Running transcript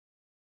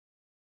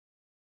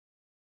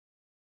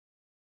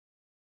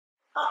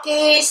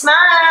Okay,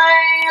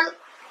 smile.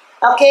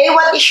 Okay,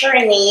 what is your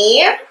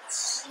name?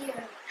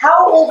 Lexier.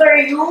 How old are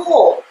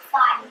you?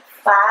 5.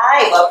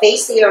 5.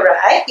 Face to your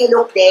right. You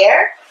look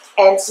there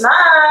and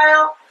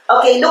smile.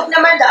 Okay, look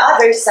naman the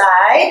other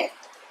side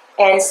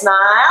and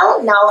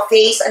smile. Now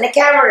face on the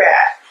camera.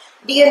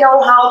 Do you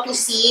know how to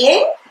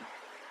sing?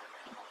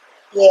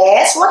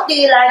 Yes. What do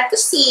you like to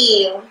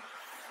sing?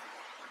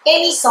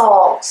 Any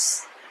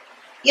songs?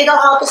 You know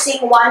how to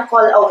sing One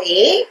Call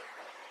Away?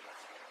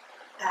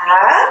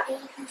 Huh?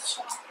 Baby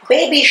shark.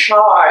 Baby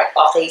Shark.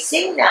 Okay,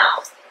 sing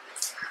now.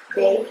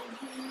 Baby.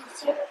 Baby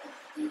shark.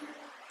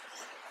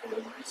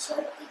 Baby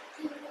shark.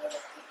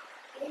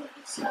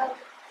 Baby shark.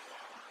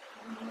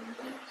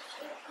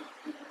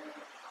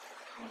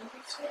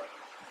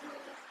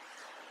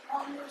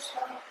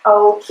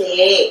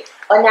 Okay.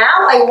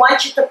 Now I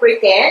want you to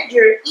pretend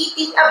you're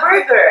eating a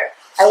burger.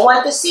 I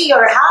want to see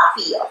you're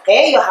happy,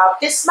 okay? You have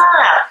to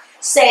smile.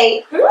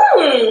 Say,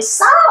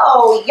 so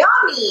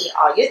yummy.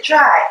 Oh, you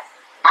try.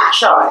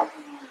 Action.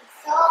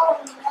 So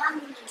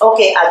yummy.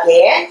 Okay,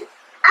 again.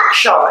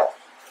 Action.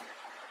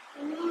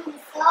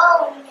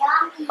 So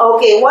yummy.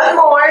 Okay, one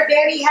more.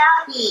 Very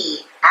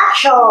happy.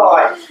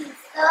 Action.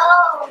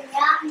 So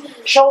yummy.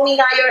 Show me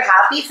now your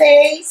happy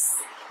face.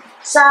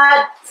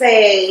 Sad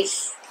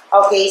face.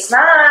 Okay,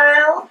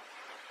 smile.